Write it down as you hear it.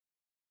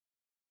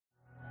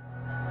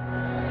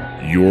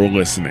You're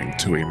listening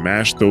to a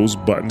Mash Those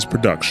Buttons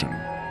production.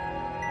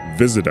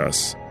 Visit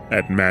us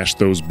at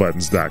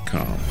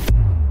mashthosebuttons.com.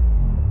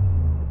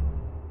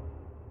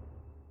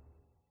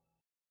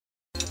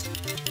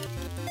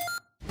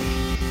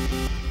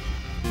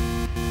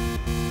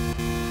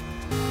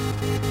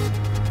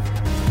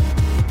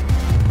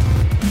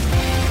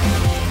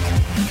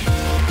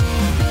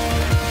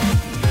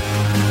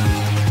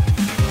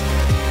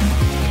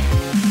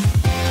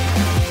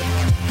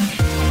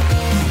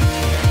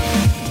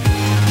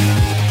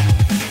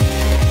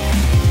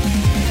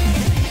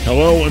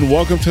 Hello and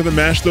welcome to the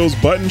Mash Those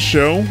Buttons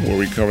show, where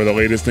we cover the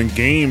latest in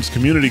games,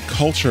 community,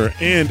 culture,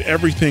 and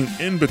everything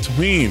in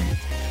between.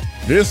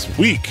 This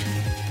week,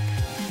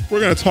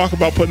 we're going to talk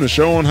about putting the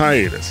show on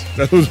hiatus.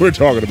 That's what we're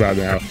talking about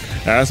now.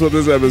 That's what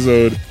this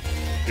episode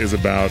is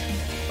about.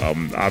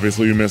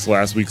 Obviously, we missed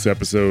last week's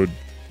episode,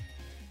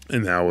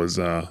 and that was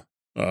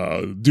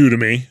due to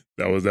me.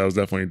 That was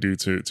definitely due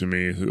to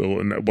me.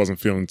 I wasn't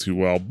feeling too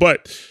well.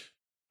 But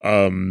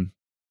over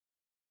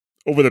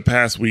the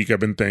past week, I've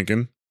been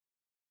thinking,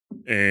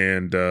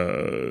 and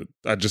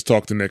I just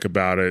talked to Nick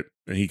about it,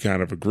 and he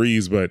kind of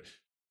agrees, but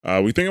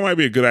we think it might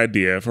be a good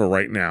idea for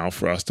right now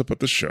for us to put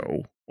the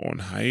show on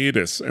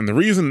hiatus. And the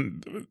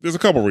reason, there's a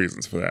couple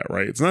reasons for that,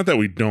 right? It's not that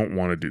we don't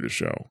want to do the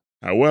show.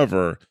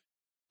 However,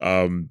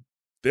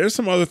 there's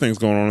some other things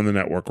going on in the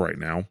network right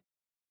now.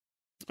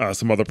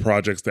 Some other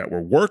projects that we're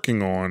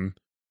working on.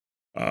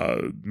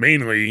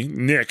 Mainly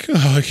Nick,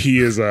 he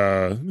is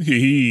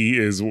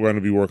going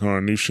to be working on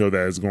a new show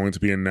that is going to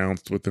be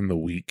announced within the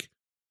week.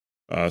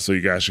 So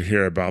you guys should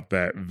hear about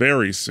that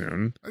very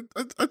soon.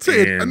 I'd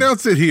say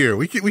announce it here.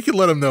 We can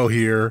let them know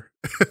here.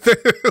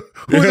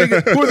 Who are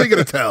they going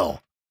to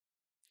tell?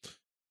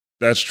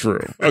 That's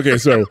true. Okay,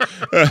 so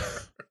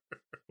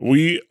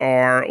we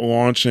are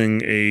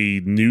launching a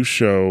new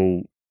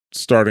show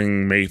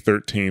starting May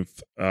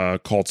 13th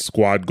called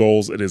Squad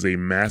Goals. It is a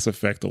Mass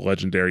Effect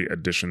Legendary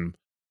Edition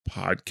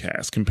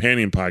podcast,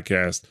 companion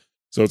podcast.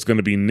 So it's going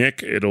to be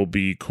Nick. It'll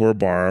be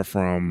Kurbara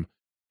from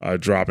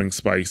Dropping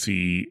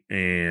Spicy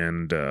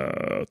and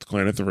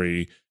Clan of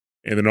Three,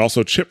 and then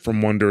also Chip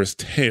from Wondrous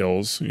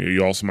Tales.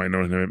 You also might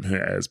know him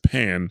as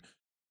Pan,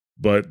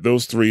 but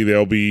those three,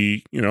 they'll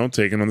be,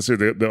 taking on the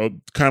series. They'll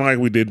kind of like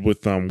we did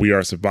with We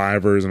Are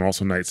Survivors and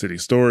also Night City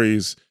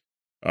Stories.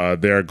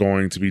 They're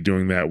going to be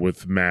doing that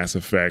with Mass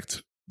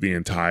Effect, the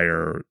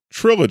entire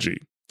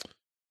trilogy.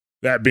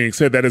 That being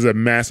said, that is a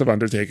massive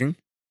undertaking.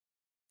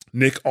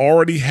 Nick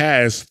already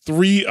has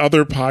 3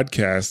 other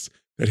podcasts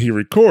that he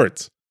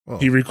records. Oh.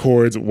 He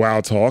records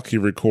WoW Talk. He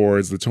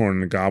records The Torn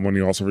and the Goblin.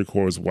 He also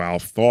records WoW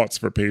Thoughts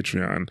for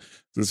Patreon.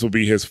 This will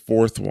be his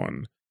 4th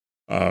one.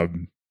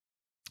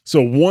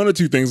 So one of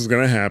two things is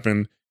going to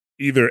happen.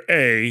 Either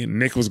A,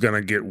 Nick was going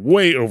to get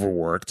way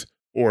overworked,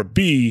 or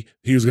B,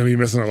 he was going to be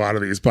missing a lot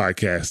of these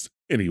podcasts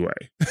anyway.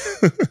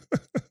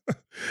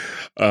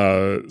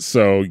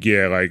 So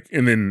yeah,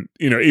 and then,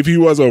 if he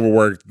was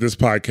overworked, this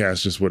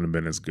podcast just wouldn't have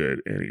been as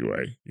good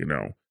anyway,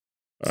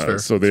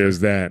 So there's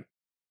that.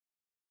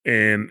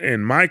 And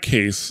in my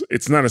case,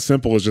 it's not as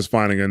simple as just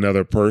finding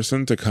another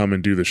person to come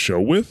and do the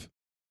show with.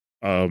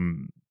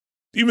 Even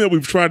though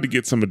we've tried to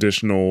get some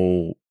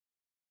additional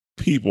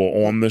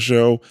people on the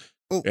show,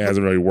 it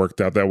hasn't really worked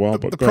out that well.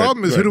 But the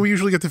problem is, who do we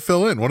usually get to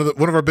fill in? One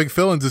of our big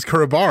fill-ins is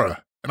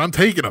Kurbara, and I'm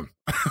taking him.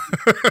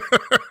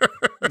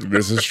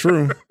 This is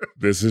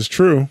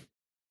true.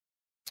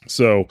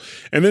 So,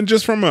 and then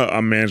just from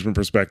a management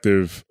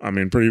perspective, I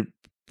mean,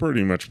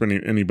 pretty much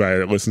anybody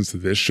that listens to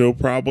this show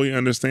probably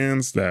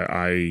understands that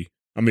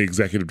I'm the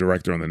executive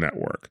director on the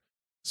network.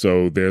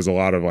 So there's a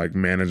lot of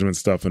management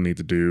stuff I need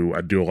to do.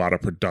 I do a lot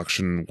of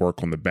production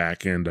work on the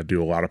back end. I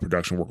do a lot of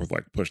production work with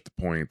Push the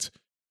Point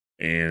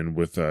and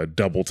with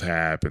Double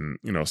Tap and,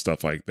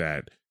 stuff like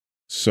that.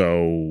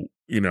 So,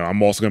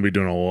 I'm also going to be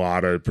doing a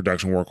lot of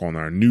production work on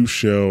our new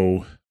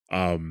show.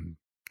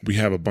 We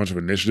have a bunch of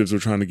initiatives we're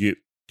trying to get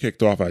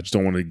kicked off. I just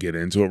don't want to get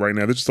into it right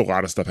now. There's just a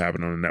lot of stuff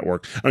happening on the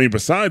network. I mean,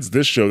 besides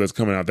this show that's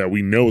coming out that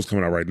we know is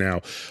coming out right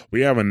now,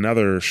 we have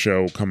another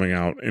show coming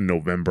out in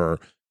November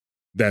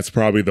that's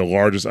probably the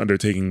largest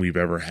undertaking we've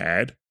ever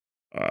had.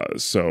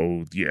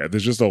 So yeah,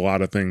 there's just a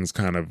lot of things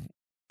kind of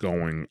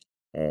going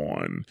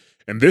on.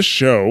 And this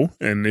show,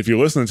 and if you're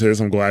listening to this,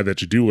 I'm glad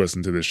that you do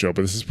listen to this show,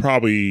 but this is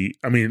probably,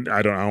 I don't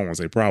want to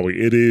say probably,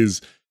 it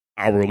is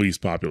our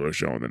least popular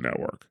show on the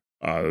network.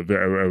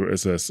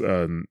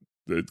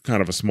 It's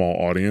kind of a small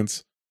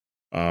audience.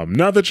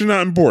 Not that you're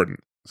not important.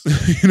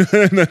 Not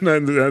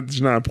that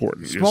you're not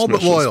important. Small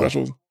but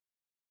loyal.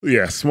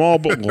 Yeah, small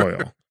but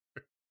loyal.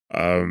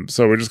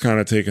 So we're just kind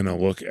of taking a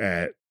look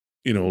at,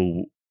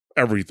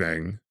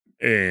 everything,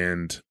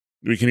 and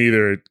we can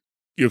either,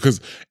 because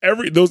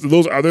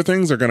those other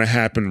things are going to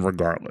happen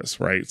regardless,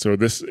 right? So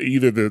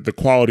either the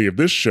quality of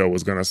this show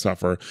is going to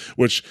suffer,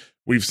 which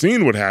we've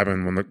seen what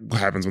happens when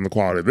the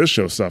quality of this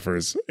show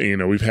suffers.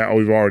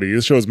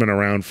 This show's been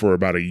around for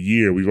about a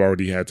year. We've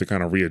already had to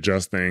kind of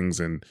readjust things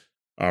and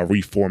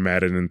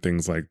reformat it and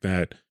things like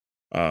that.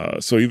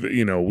 So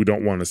we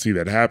don't want to see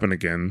that happen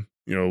again.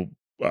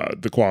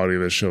 the quality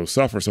of the show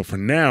suffers. So for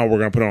now, we're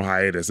gonna put on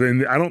hiatus,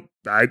 and I don't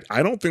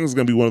think it's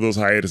gonna be one of those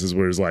hiatuses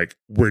where it's like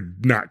we're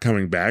not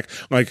coming back.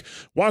 Like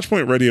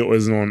Watchpoint Radio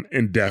is on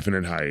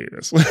indefinite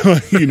hiatus.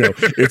 You know,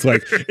 it's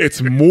like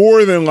it's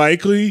more than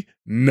likely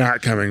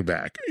not coming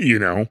back. You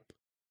know,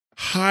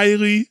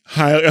 highly.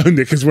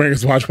 Nick is wearing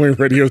his Watchpoint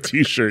Radio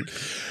T-shirt.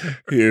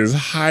 It is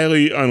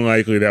highly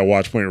unlikely that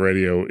Watchpoint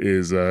Radio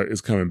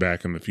is coming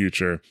back in the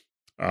future,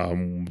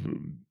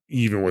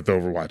 even with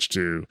Overwatch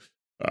 2.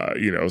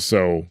 You know,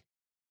 so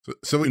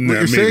what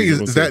you're saying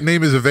is that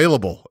name is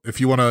available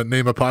if you want to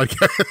name a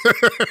podcast.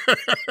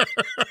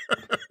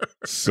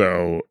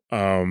 So,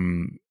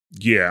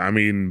 yeah, I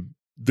mean,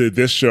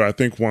 this show, I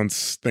think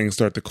once things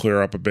start to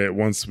clear up a bit,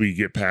 once we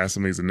get past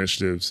some of these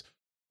initiatives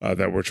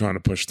that we're trying to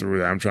push through,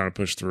 that I'm trying to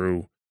push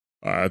through,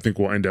 I think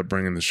we'll end up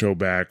bringing the show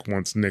back.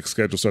 Once Nick's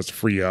schedule starts to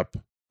free up,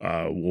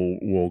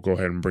 we'll go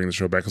ahead and bring the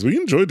show back, because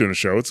we enjoy doing a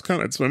show. I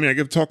mean, I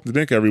get to talk to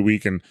Nick every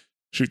week and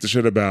shoot the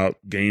shit about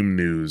game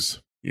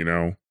news. You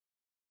know,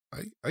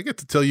 I get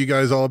to tell you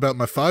guys all about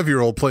my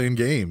 5-year-old playing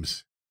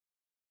games.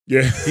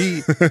 Yeah,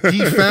 he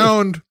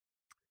found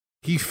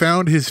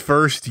his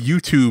first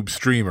YouTube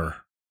streamer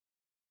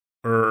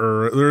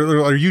or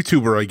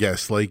YouTuber, I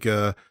guess. Like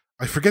I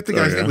forget the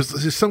guy's name. It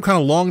was some kind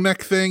of long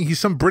neck thing. He's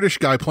some British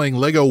guy playing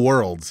Lego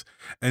Worlds,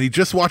 and he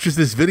just watches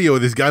this video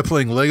of this guy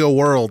playing Lego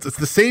Worlds. It's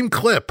the same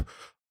clip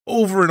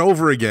over and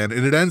over again,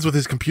 and it ends with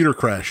his computer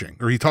crashing,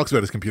 or he talks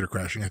about his computer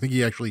crashing. I think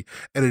he actually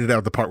edited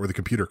out the part where the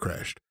computer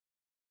crashed.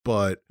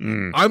 But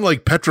I'm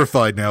like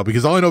petrified now,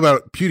 because all I know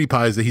about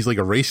PewDiePie is that he's like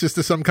a racist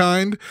of some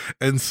kind.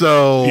 And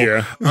so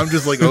I'm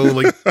just like, I'm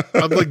like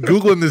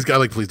Googling this guy,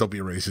 like, please don't be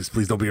a racist.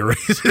 Please don't be a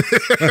racist.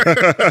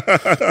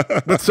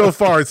 But so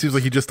far it seems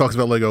like he just talks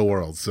about Lego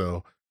Worlds.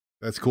 So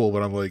that's cool.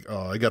 But I'm like,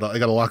 oh, I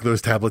gotta lock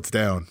those tablets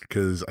down,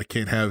 because I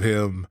can't have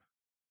him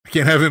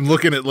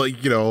looking at,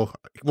 like, you know,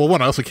 well,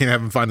 one, I also can't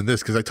have him finding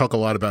this, because I talk a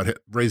lot about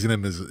raising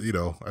him as, you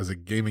know, as a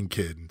gaming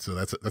kid. So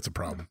that's a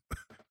problem.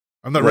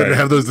 I'm not ready to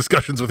have those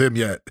discussions with him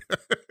yet.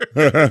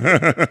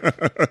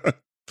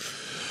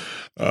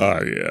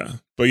 Yeah.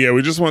 But yeah,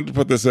 we just wanted to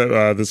put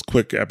this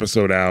quick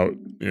episode out,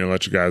 you know,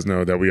 let you guys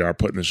know that we are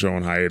putting the show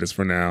on hiatus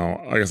for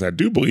now. Like I said, I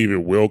do believe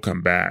it will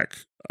come back.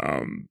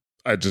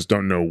 I just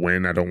don't know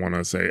when. I don't want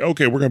to say,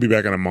 okay, we're going to be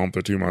back in a month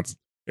or 2 months.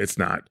 It's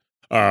not.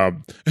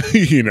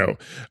 You know,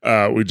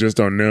 we just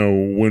don't know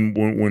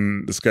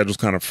when the schedules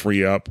kind of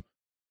free up.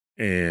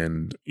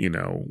 And, you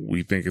know,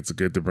 we think it's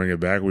good to bring it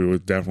back. We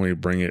would definitely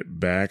bring it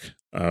back.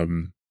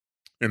 In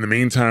the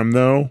meantime,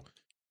 though,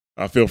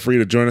 feel free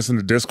to join us in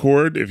the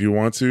Discord if you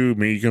want to.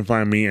 You can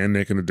find me and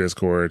Nick in the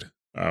Discord,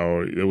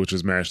 which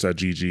is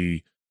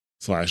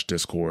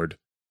mash.gg/Discord.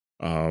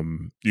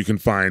 You can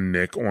find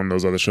Nick on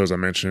those other shows I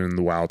mentioned,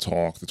 the WoW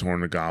Talk, the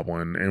Tournament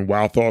Goblin, and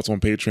WoW Thoughts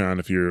on Patreon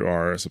if you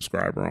are a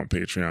subscriber on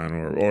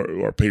Patreon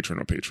or patron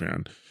on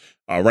Patreon.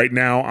 Right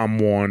now, I'm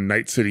on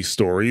Night City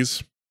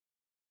Stories.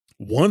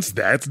 Once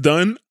that's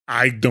done,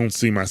 I don't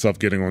see myself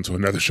getting onto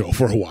another show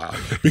for a while,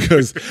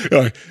 because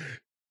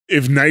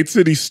if Night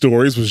City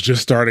Stories was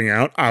just starting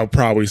out, I'll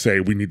probably say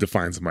we need to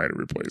find somebody to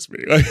replace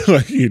me,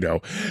 like you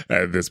know,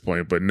 at this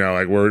point. But no,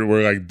 like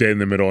we're like dead in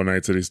the middle of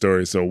Night City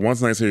Stories. So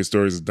once Night City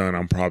Stories is done,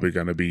 I'm probably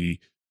gonna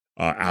be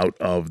out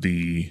of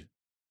the.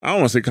 I don't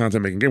want to say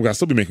content making game, but I'll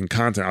still be making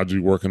content. I'll just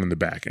be working in the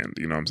back end.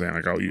 You know what I'm saying?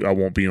 Like I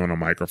won't be on a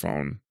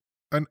microphone.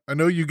 I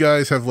know you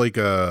guys have like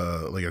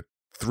a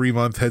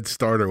 3-month head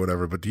start or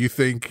whatever, but do you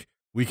think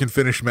we can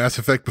finish Mass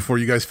Effect before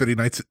you guys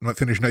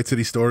finish Night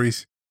City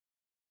Stories?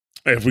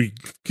 If we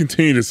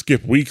continue to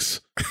skip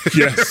weeks,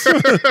 yes.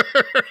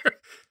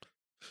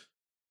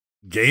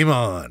 Game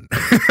on.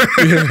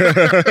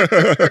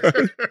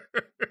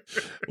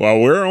 Well,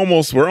 we're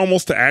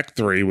almost to Act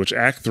 3, which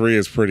Act 3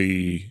 is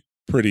pretty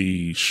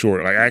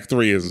short. Like Act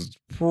 3 is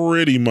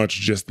pretty much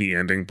just the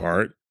ending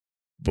part.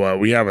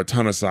 But we have a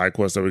ton of side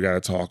quests that we got to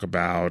talk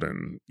about,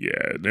 and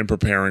and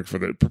preparing for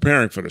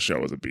the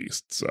show is a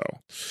beast. So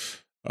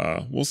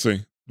we'll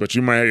see. But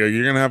you're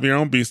gonna have your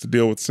own beast to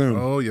deal with soon.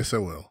 Oh yes, I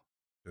will.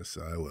 Yes,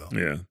 I will.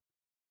 Yeah.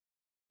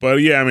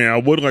 But yeah, I mean, I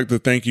would like to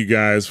thank you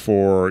guys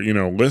for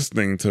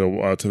listening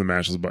to the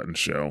Mash Those Buttons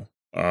show.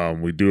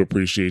 We do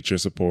appreciate your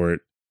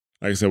support.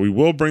 Like I said, we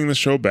will bring the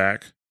show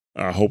back.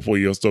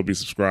 Hopefully, you'll still be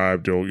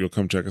subscribed. You'll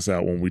come check us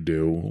out when we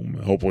do.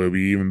 Hopefully, it'll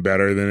be even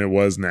better than it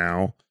was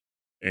now.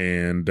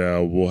 And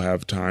we'll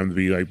have time to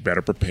be like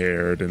better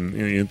prepared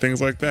and things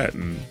like that.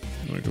 And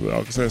like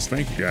I said,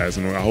 thank you guys,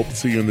 and I hope to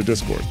see you in the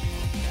Discord.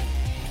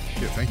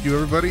 Yeah, thank you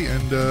everybody,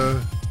 and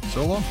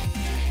so long.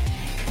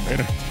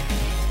 Later.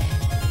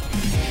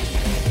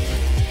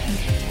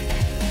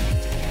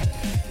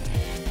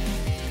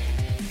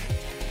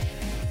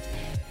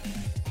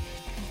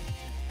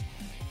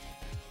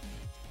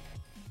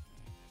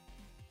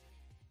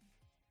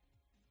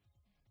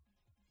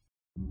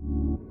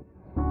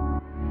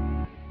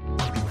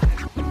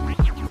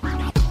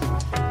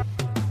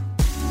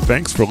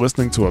 Thanks for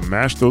listening to a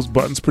Mash Those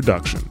Buttons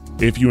production.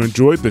 If you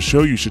enjoyed the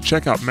show, you should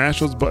check out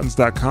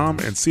mashthosebuttons.com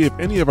and see if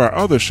any of our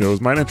other shows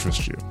might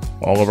interest you.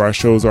 All of our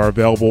shows are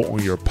available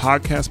on your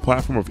podcast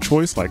platform of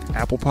choice like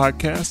Apple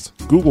Podcasts,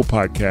 Google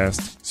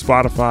Podcasts,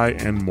 Spotify,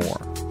 and more.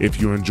 If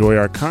you enjoy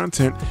our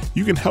content,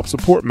 you can help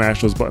support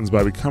Mash Those Buttons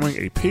by becoming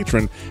a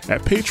patron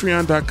at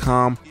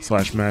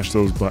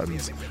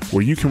patreon.com/mashthosebuttons,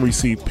 where you can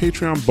receive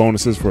Patreon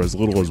bonuses for as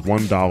little as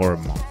 $1 a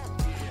month.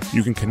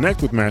 You can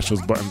connect with Mash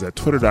Those Buttons at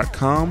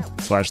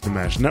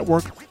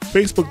twitter.com/TheMashNetwork,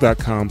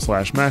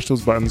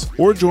 facebook.com/mashthosebuttons,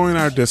 or join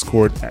our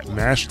Discord at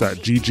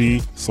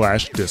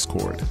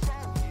mash.gg/discord.